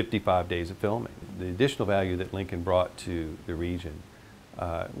in 55 days of filming. The additional value that Lincoln brought to the region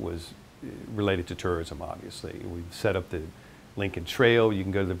was related to tourism, obviously. We've set up the Lincoln Trail. You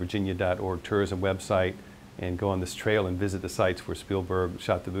can go to the virginia.org tourism website and go on this trail and visit the sites where Spielberg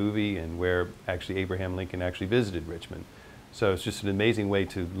shot the movie and where actually Abraham Lincoln actually visited Richmond. So it's just an amazing way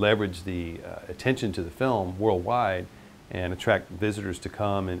to leverage the attention to the film worldwide and attract visitors to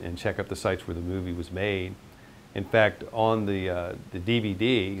come and check out the sites where the movie was made. In fact, on the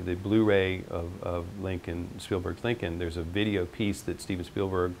DVD, the Blu-ray of Lincoln, Spielberg's Lincoln, there's a video piece that Steven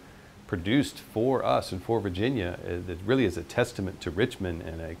Spielberg produced for us and for Virginia that really is a testament to Richmond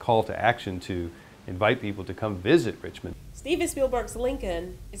and a call to action to invite people to come visit Richmond. Steven Spielberg's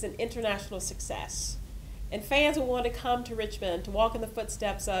Lincoln is an international success, and fans will want to come to Richmond to walk in the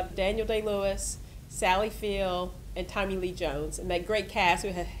footsteps of Daniel Day-Lewis, Sally Field, and Tommy Lee Jones, and that great cast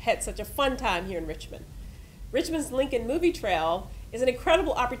who have had such a fun time here in Richmond. Richmond's Lincoln Movie Trail is an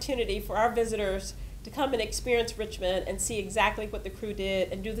incredible opportunity for our visitors to come and experience Richmond and see exactly what the crew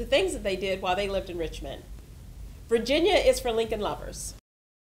did and do the things that they did while they lived in Richmond. Virginia is for Lincoln lovers.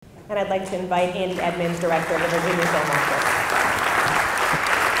 And I'd like to invite Andy Edmonds, Director of the Virginia Film Office.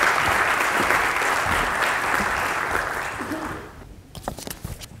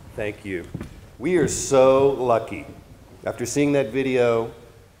 Thank you. We are so lucky. After seeing that video,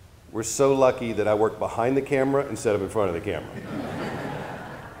 we're so lucky that I work behind the camera instead of in front of the camera.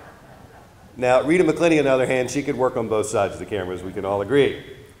 Now, Rita McClenny, on the other hand, she could work on both sides of the camera, as we can all agree.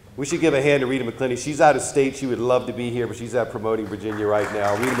 We should give a hand to Rita McClenny. She's out of state. She would love to be here, but she's out promoting Virginia right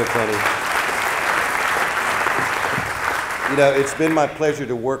now. Rita McClenny. You know, it's been my pleasure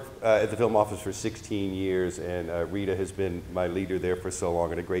to work at the film office for 16 years, and Rita has been my leader there for so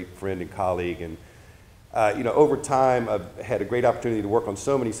long, and a great friend and colleague. And Over time, I've had a great opportunity to work on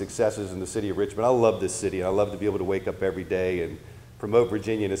so many successes in the city of Richmond. I love this city, and I love to be able to wake up every day and promote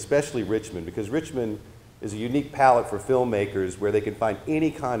Virginia, and especially Richmond, because Richmond is a unique palette for filmmakers where they can find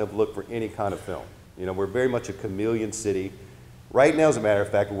any kind of look for any kind of film. We're very much a chameleon city. Right now, as a matter of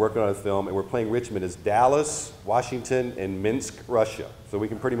fact, we're working on a film, and we're playing Richmond as Dallas, Washington, and Minsk, Russia. So we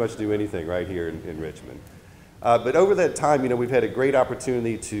can pretty much do anything right here in Richmond. But over that time, we've had a great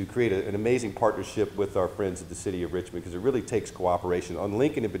opportunity to create an amazing partnership with our friends at the City of Richmond, because it really takes cooperation. On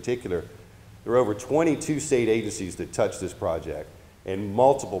Lincoln in particular, there are over 22 state agencies that touch this project, and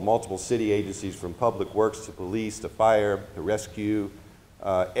multiple city agencies, from public works to police to fire to rescue.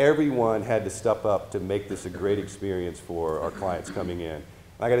 Everyone had to step up to make this a great experience for our clients coming in. And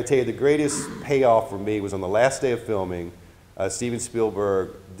I got to tell you, the greatest payoff for me was on the last day of filming. Steven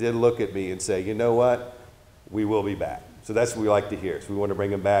Spielberg did look at me and say, "You know what? We will be back." So that's what we like to hear. So we want to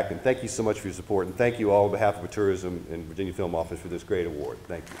bring him back. And thank you so much for your support. And thank you all on behalf of the Tourism and Virginia Film Office for this great award.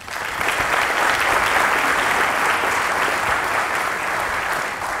 Thank you.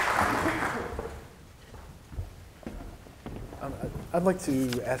 I'd like to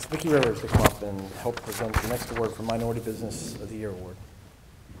ask Vicki Rivers to come up and help present the next award for Minority Business of the Year award.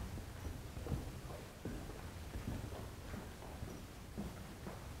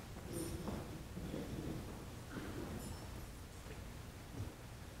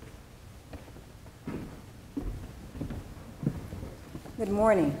 Good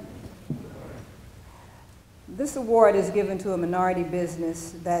morning. This award is given to a minority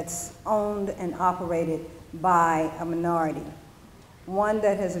business that's owned and operated by a minority, one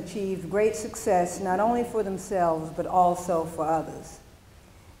that has achieved great success not only for themselves but also for others.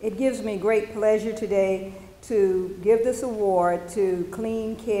 It gives me great pleasure today to give this award to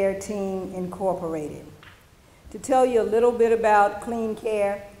Clean Care Team Incorporated. To tell you a little bit about Clean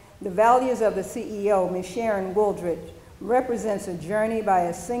Care, the values of the CEO, Ms. Sharon Wooldridge, represents a journey by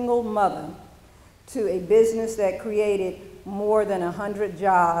a single mother to a business that created more than 100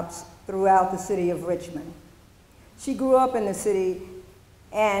 jobs throughout the city of Richmond. She grew up in the city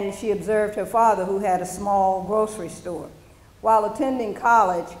and she observed her father, who had a small grocery store. While attending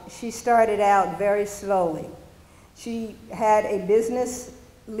college, she started out very slowly. She had a business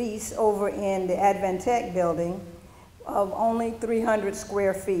lease over in the Advantech building of only 300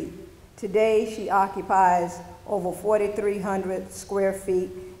 square feet. Today, she occupies over 4,300 square feet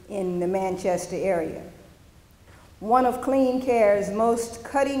in the Manchester area. One of Clean Care's most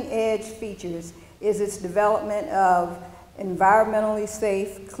cutting-edge features is its development of environmentally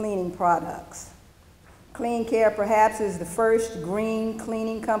safe cleaning products. Clean Care perhaps is the first green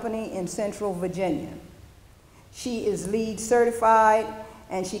cleaning company in Central Virginia. She is LEED certified,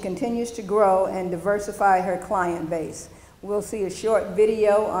 and she continues to grow and diversify her client base. We'll see a short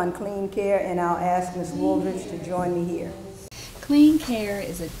video on Clean Care, and I'll ask Ms. Wooldridge to join me here. Clean Care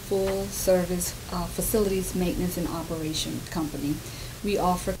is a full-service facilities maintenance and operation company. We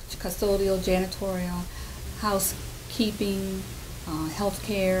offer custodial, janitorial, housekeeping,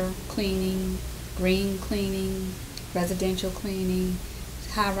 healthcare, cleaning, green cleaning, residential cleaning,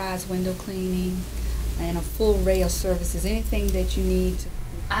 high-rise window cleaning, and a full array of services, anything that you need.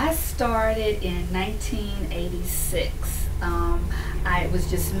 I started in 1986. It was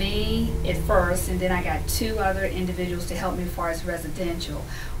just me at first, and then I got 2 other individuals to help me as far as residential.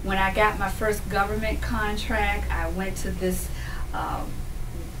 When I got my first government contract, I went to this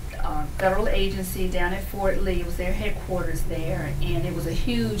federal agency down at Fort Lee. It was their headquarters there, and it was a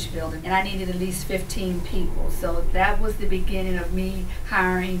huge building, and I needed at least 15 people. So that was the beginning of me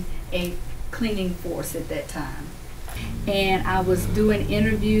hiring a cleaning force at that time. And I was doing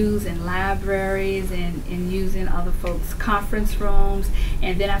interviews in libraries and using other folks' conference rooms.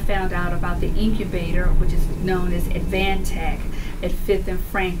 And then I found out about the incubator, which is known as Advantech at 5th and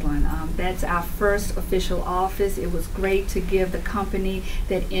Franklin. That's our first official office. It was great to give the company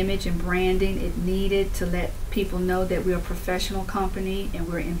that image and branding it needed to let people know that we're a professional company and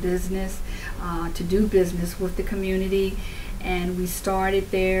we're in business to do business with the community. And we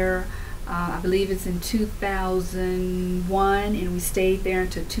started there. I believe it's in 2001, and we stayed there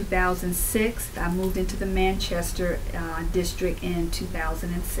until 2006. I moved into the Manchester district in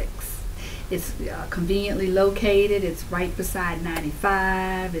 2006. It's conveniently located. It's right beside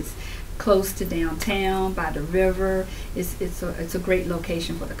 95. It's close to downtown by the river. It's a great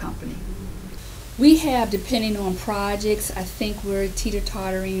location for the company. We have, depending on projects, I think we're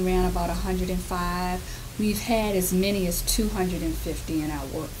teeter-tottering around about 105. We've had as many as 250 in our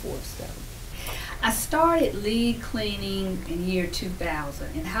workforce, though. I started lead cleaning in year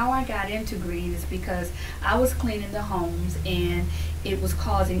 2000, and how I got into green is because I was cleaning the homes and it was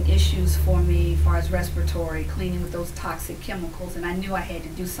causing issues for me as far as respiratory, cleaning with those toxic chemicals, and I knew I had to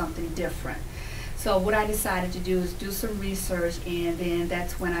do something different. So what I decided to do is do some research, and then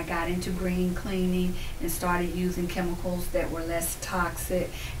that's when I got into green cleaning and started using chemicals that were less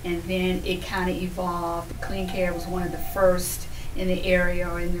toxic, and then it kind of evolved. Clean Care was one of the first in the area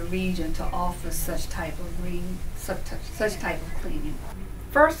or in the region to offer such type of cleaning.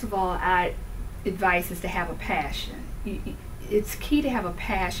 First of all, advice is to have a passion. It's key to have a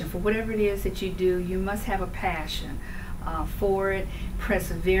passion for whatever it is that you do. You must have a passion for it,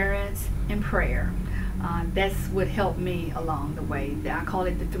 perseverance, and prayer. That's what helped me along the way. I call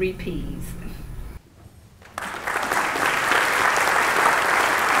it the 3 Ps.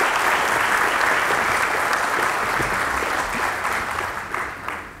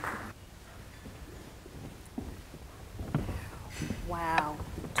 Wow,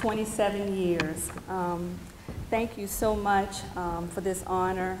 27 years. Thank you so much for this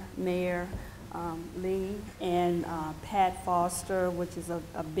honor, Mayor Lee, and Pat Foster, which is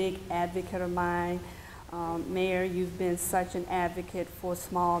a big advocate of mine. Mayor, you've been such an advocate for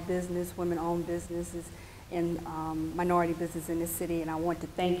small business, women-owned businesses, and minority business in this city, and I want to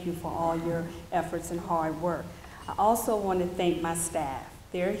thank you for all your efforts and hard work. I also want to thank my staff.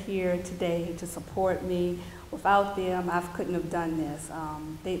 They're here today to support me. Without them, I couldn't have done this.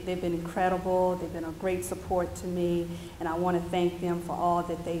 They've been incredible. They've been a great support to me, and I want to thank them for all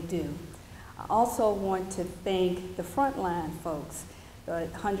that they do. I also want to thank the frontline folks, the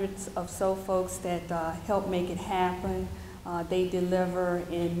hundreds of so folks that help make it happen. They deliver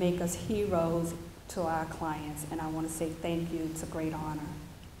and make us heroes to our clients, and I want to say thank you. It's a great honor.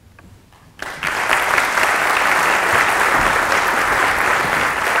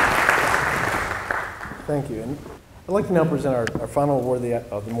 Thank you. And I'd like to now present our final award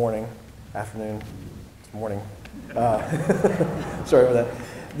of the morning, afternoon, morning. Sorry about that.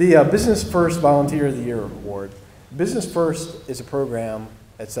 The Business First Volunteer of the Year Award. Business First is a program,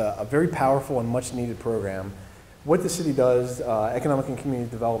 it's a very powerful and much needed program. What the city does, Economic and Community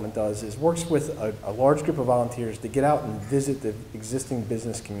Development does, is works with a large group of volunteers to get out and visit the existing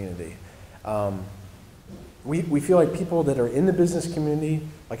business community. We feel like people that are in the business community,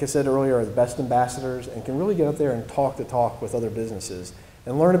 like I said earlier, are the best ambassadors and can really get out there and talk with other businesses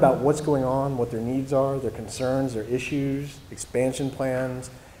and learn about what's going on, what their needs are, their concerns, their issues, expansion plans,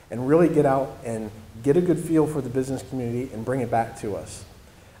 and really get out and get a good feel for the business community and bring it back to us.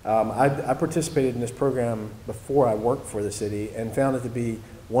 I participated in this program before I worked for the city and found it to be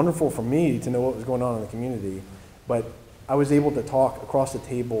wonderful for me to know what was going on in the community, but I was able to talk across the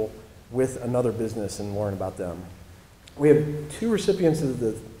table with another business and learn about them. We have 2 recipients of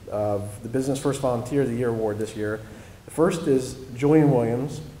the Business First Volunteer of the Year Award this year. The first is Julian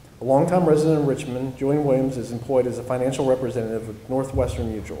Williams, a longtime resident of Richmond. Julian Williams is employed as a financial representative of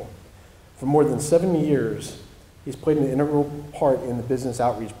Northwestern Mutual. For more than 7 years, he's played an integral part in the business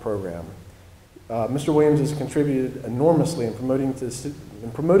outreach program. Mr. Williams has contributed enormously in promoting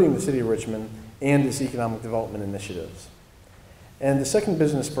the city of Richmond and its economic development initiatives. And the second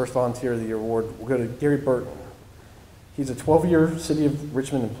Business First Volunteer of the Year Award will go to Gary Burton. He's a 12-year City of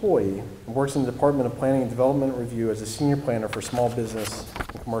Richmond employee and works in the Department of Planning and Development Review as a senior planner for small business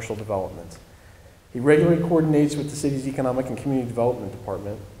and commercial development. He regularly coordinates with the city's Economic and Community Development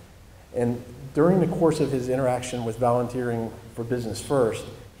Department, and during the course of his interaction with volunteering for Business First,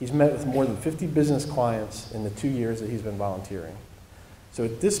 he's met with more than 50 business clients in the 2 years that he's been volunteering. So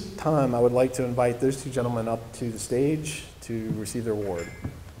at this time, I would like to invite those 2 gentlemen up to the stage to receive their award.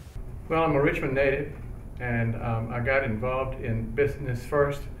 Well, I'm a Richmond native, and I got involved in Business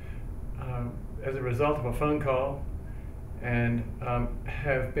First as a result of a phone call, and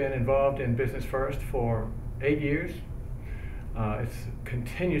have been involved in Business First for 8 years. It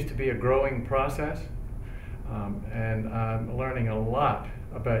continues to be a growing process, and I'm learning a lot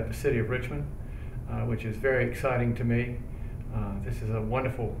about the city of Richmond, which is very exciting to me. This is a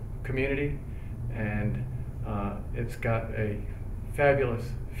wonderful community, and it's got a fabulous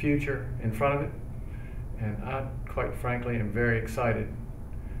future in front of it, and I, quite frankly, am very excited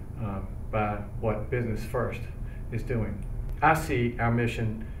by what Business First is doing. I see our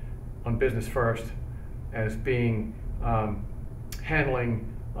mission on Business First as being handling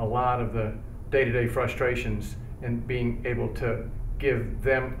a lot of the day-to-day frustrations and being able to give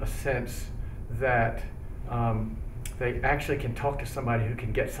them a sense that they actually can talk to somebody who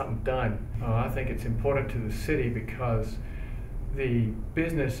can get something done. I think it's important to the city because the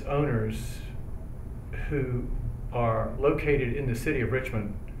business owners who are located in the city of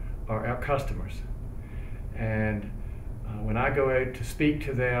Richmond are our customers. And when I go out to speak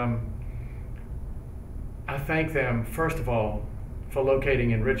to them, I thank them, first of all, for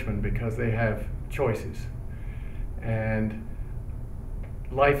locating in Richmond because they have choices. And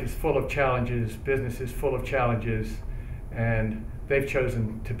life is full of challenges, business is full of challenges, and they've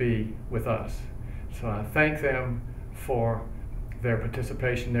chosen to be with us. So I thank them for their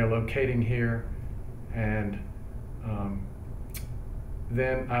participation, their locating here, and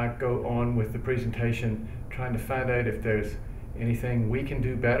then I go on with the presentation trying to find out if there's anything we can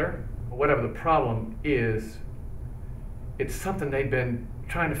do better. Whatever the problem is, it's something they've been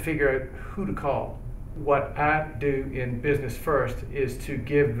trying to figure out who to call. What I do in Business First is to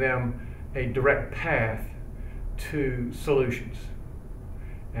give them a direct path to solutions.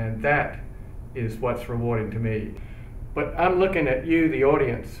 And that is what's rewarding to me. But I'm looking at you, the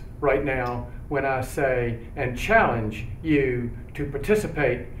audience, right now when I say and challenge you to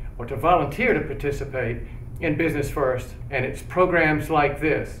participate or to volunteer to participate in Business First, and it's programs like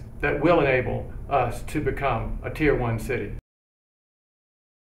this that will enable us to become a Tier 1 city.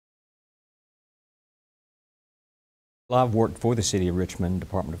 Well, I've worked for the City of Richmond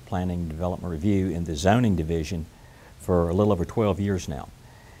Department of Planning and Development Review in the zoning division for a little over 12 years now.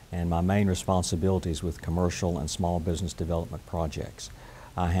 And my main responsibility is with commercial and small business development projects.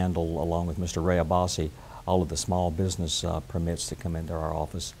 I handle, along with Mr. Ray Abbasi, all of the small business permits that come into our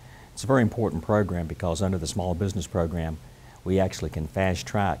office. It's a very important program because under the small business program, we actually can fast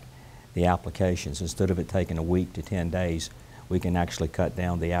track the applications. Instead of it taking a week to 10 days, we can actually cut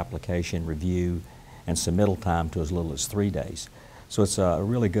down the application review and submittal time to as little as 3 days. So it's a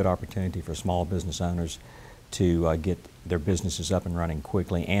really good opportunity for small business owners to get their businesses up and running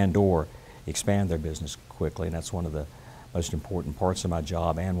quickly and or expand their business quickly, and that's one of the most important parts of my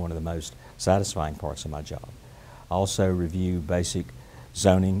job and one of the most satisfying parts of my job. I also review basic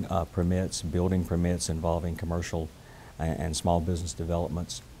zoning permits, building permits involving commercial and small business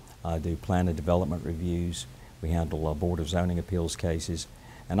developments. I do plan and development reviews. We handle Board of Zoning Appeals cases.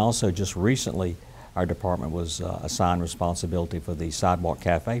 And also just recently, our department was assigned responsibility for the Sidewalk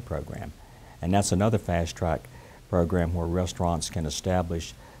Cafe program. And that's another fast track program where restaurants can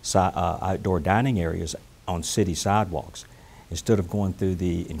establish outdoor dining areas on city sidewalks. Instead of going through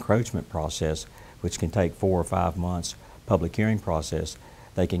the encroachment process, which can take 4 or 5 months, public hearing process,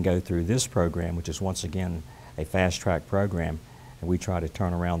 they can go through this program, which is once again a fast track program, and we try to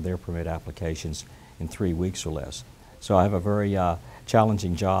turn around their permit applications in 3 weeks or less. So I have a very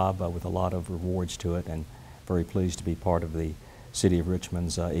challenging job with a lot of rewards to it, and very pleased to be part of the City of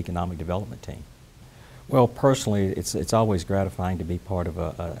Richmond's economic development team. Well, personally, it's always gratifying to be part of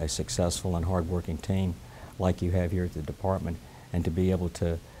a successful and hardworking team like you have here at the department, and to be able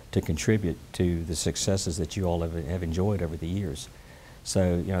to contribute to the successes that you all have enjoyed over the years.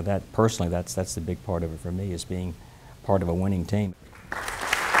 So, you know, that personally, that's the big part of it for me, is being part of a winning team.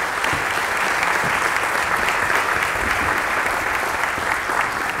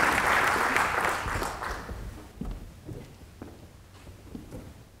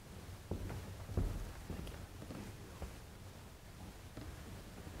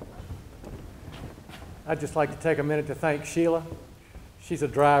 I'd just like to take a minute to thank Sheila. She's a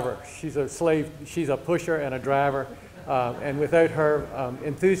driver. She's a slave. She's a pusher and a driver. And without her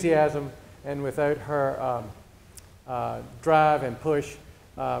enthusiasm and without her drive and push,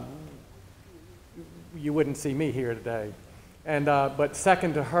 you wouldn't see me here today. And but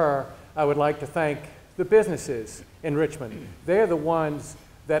second to her, I would like to thank the businesses in Richmond. They're the ones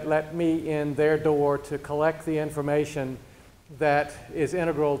that let me in their door to collect the information that is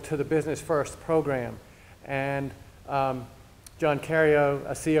integral to the Business First program. And John Cario,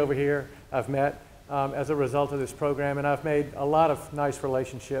 I see over here, I've met as a result of this program, and I've made a lot of nice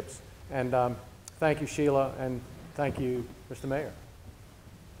relationships. And thank you, Sheila, and thank you, Mr. Mayor.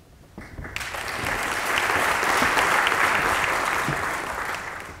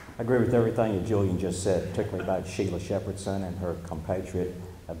 I agree with everything that Julian just said, particularly about Sheila Shepherdson and her compatriot,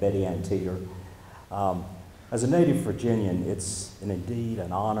 Betty Ann Teeter. As a native Virginian, it's indeed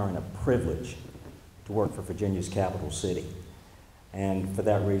an honor and a privilege to work for Virginia's capital city. And for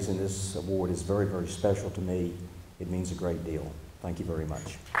that reason, this award is very, very special to me. It means a great deal. Thank you very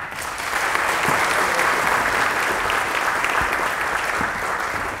much.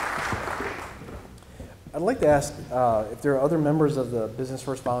 I'd like to ask if there are other members of the Business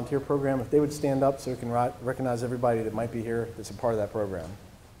First Volunteer Program, if they would stand up so we can recognize everybody that might be here that's a part of that program.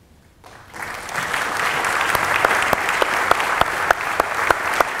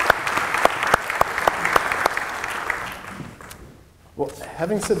 Well,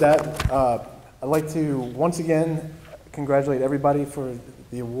 having said that, I'd like to once again congratulate everybody for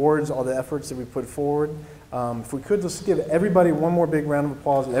the awards, all the efforts that we put forward. If we could, let's give everybody one more big round of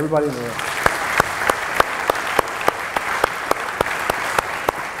applause, and everybody in the room.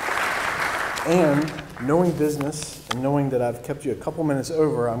 And knowing business and knowing that I've kept you a couple minutes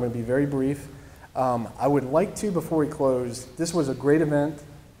over, I'm going to be very brief. I would like to, before we close, this was a great event.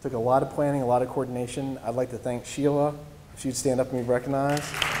 Took a lot of planning, a lot of coordination. I'd like to thank Sheila, if she'd stand up and be recognized.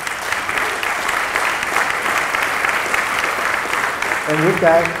 And with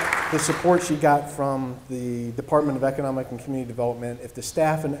that, the support she got from the Department of Economic and Community Development, if the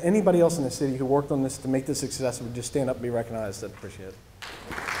staff and anybody else in the city who worked on this to make this a success would just stand up and be recognized, I'd appreciate it.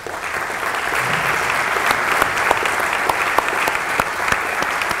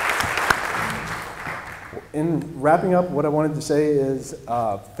 In wrapping up, what I wanted to say is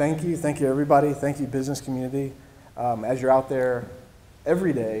thank you everybody, thank you business community. As you're out there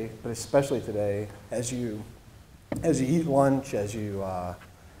every day, but especially today, as you eat lunch, as you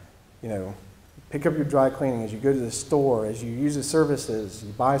pick up your dry cleaning, as you go to the store, as you use the services,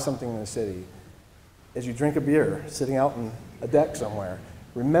 you buy something in the city, as you drink a beer, sitting out on a deck somewhere,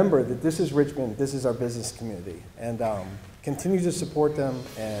 remember that this is Richmond, this is our business community, and continue to support them,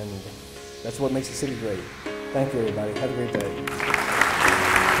 and that's what makes the city great. Thank you, everybody. Have a great day.